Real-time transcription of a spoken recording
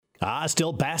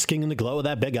Still basking in the glow of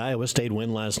that big Iowa State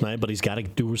win last night, but he's got to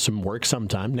do some work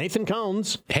sometime. Nathan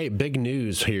Cones. Hey, big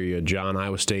news here, John.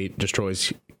 Iowa State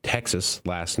destroys Texas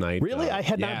last night. Really? I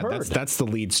had not heard. That's the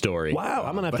lead story. Wow,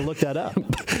 I'm going to have to look that up.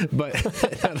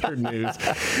 But in other news,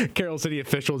 Carroll City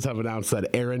officials have announced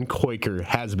that Aaron Koiker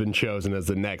has been chosen as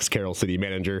the next Carroll City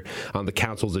manager. On the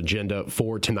council's agenda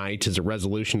for tonight is a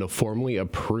resolution to formally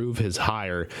approve his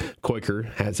hire.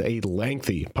 Koiker has a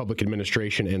lengthy public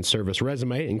administration and service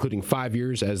resume, including 5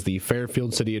 years as the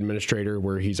Fairfield City Administrator,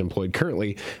 where he's employed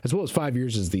currently, as well as 5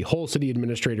 years as the whole city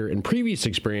administrator and previous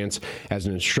experience as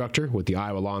an instructor with the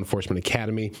Iowa Law Enforcement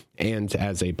Academy and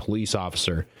as a police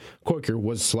officer. Koiker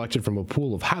was selected from a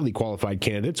pool of highly qualified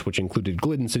candidates, which included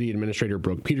Glidden City Administrator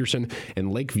Brooke Peterson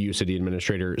and Lakeview City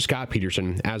Administrator Scott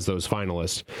Peterson as those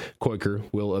finalists. Koiker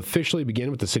will officially begin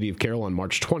with the City of Carroll on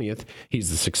March 20th. He's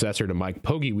the successor to Mike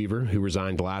Poggeweaver, who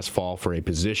resigned last fall for a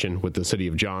position with the City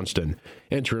of Johnston.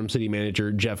 Interim City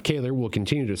Manager Jeff Kaler will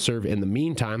continue to serve in the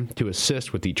meantime to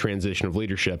assist with the transition of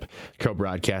leadership. Carroll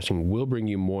Broadcasting will bring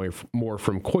you more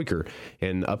from Koiker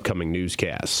in upcoming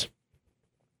newscasts.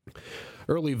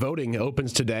 Early voting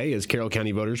opens today as Carroll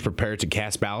County voters prepare to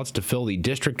cast ballots to fill the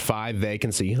District 5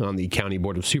 vacancy on the County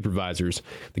Board of Supervisors.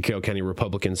 The Carroll County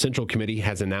Republican Central Committee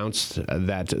has announced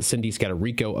that Cindy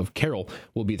Scatarico of Carroll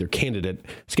will be their candidate.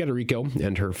 Scatarico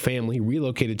and her family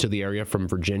relocated to the area from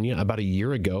Virginia about a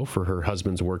year ago for her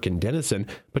husband's work in Denison,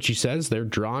 but she says they're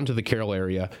drawn to the Carroll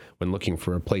area when looking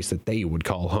for a place that they would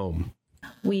call home.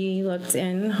 We looked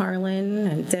in Harlan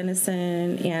and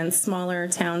Denison and smaller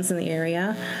towns in the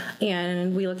area,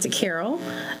 and we looked at Carroll,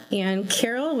 and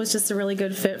Carroll was just a really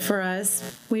good fit for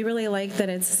us. We really like that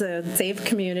it's a safe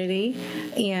community,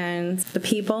 and the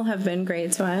people have been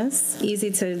great to us.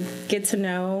 Easy to get to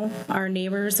know. Our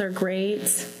neighbors are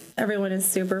great. Everyone is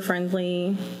super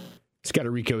friendly.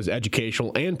 Scatarico's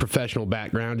educational and professional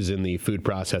background is in the food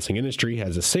processing industry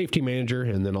as a safety manager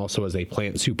and then also as a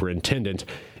plant superintendent.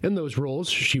 In those roles,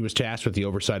 she was tasked with the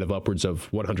oversight of upwards of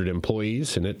 100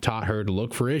 employees, and it taught her to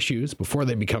look for issues before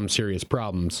they become serious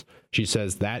problems. She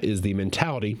says that is the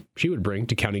mentality she would bring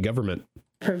to county government.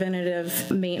 Preventative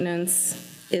maintenance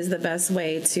is the best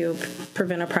way to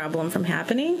prevent a problem from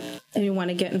happening, and you want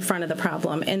to get in front of the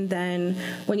problem. And then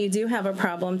when you do have a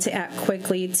problem, to act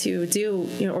quickly to do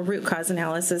a root cause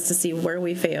analysis to see where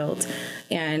we failed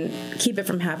and keep it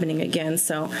from happening again.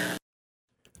 So,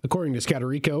 according to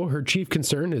Scatarico, her chief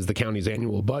concern is the county's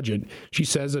annual budget. She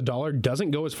says a dollar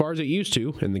doesn't go as far as it used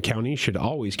to, and the county should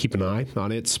always keep an eye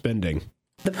on its spending.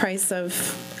 The price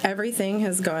of everything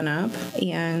has gone up,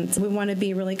 and we want to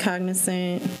be really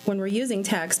cognizant when we're using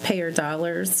taxpayer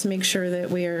dollars to make sure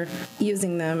that we're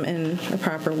using them in a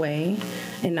proper way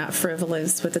and not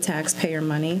frivolous with the taxpayer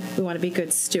money. We want to be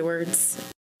good stewards.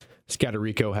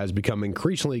 Scatarico has become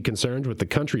increasingly concerned with the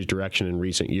country's direction in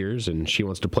recent years, and she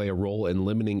wants to play a role in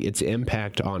limiting its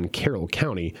impact on Carroll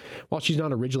County. While she's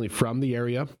not originally from the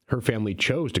area, her family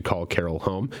chose to call Carroll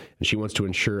home, and she wants to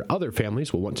ensure other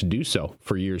families will want to do so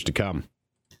for years to come.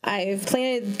 I've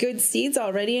planted good seeds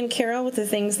already in Carroll with the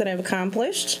things that I've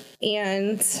accomplished,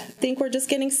 and I think we're just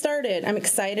getting started. I'm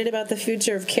excited about the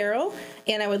future of Carroll,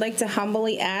 and I would like to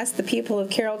humbly ask the people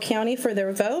of Carroll County for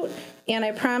their vote, and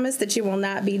I promise that you will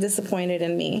not be disappointed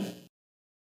in me.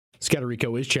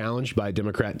 Scatarico is challenged by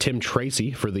Democrat Tim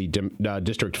Tracy for the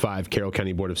District 5 Carroll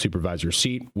County Board of Supervisors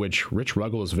seat, which Rich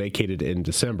Ruggles vacated in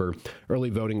December. Early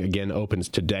voting again opens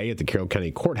today at the Carroll County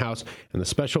Courthouse, and the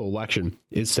special election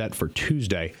is set for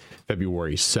Tuesday,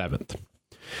 February 7th. And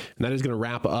that is going to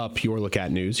wrap up your Look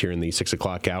At News here in the 6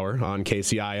 o'clock hour on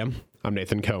KCIM. I'm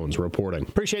Nathan Cones reporting.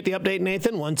 Appreciate the update,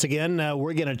 Nathan. Once again,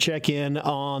 we're going to check in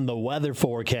on the weather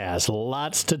forecast.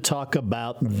 Lots to talk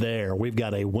about there. We've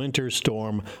got a winter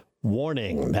storm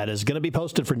warning that is going to be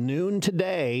posted for noon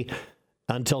today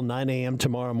until 9 a.m.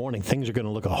 tomorrow morning. Things are going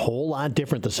to look a whole lot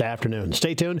different this afternoon.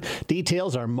 Stay tuned.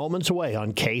 Details are moments away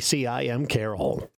on KCIM Carroll.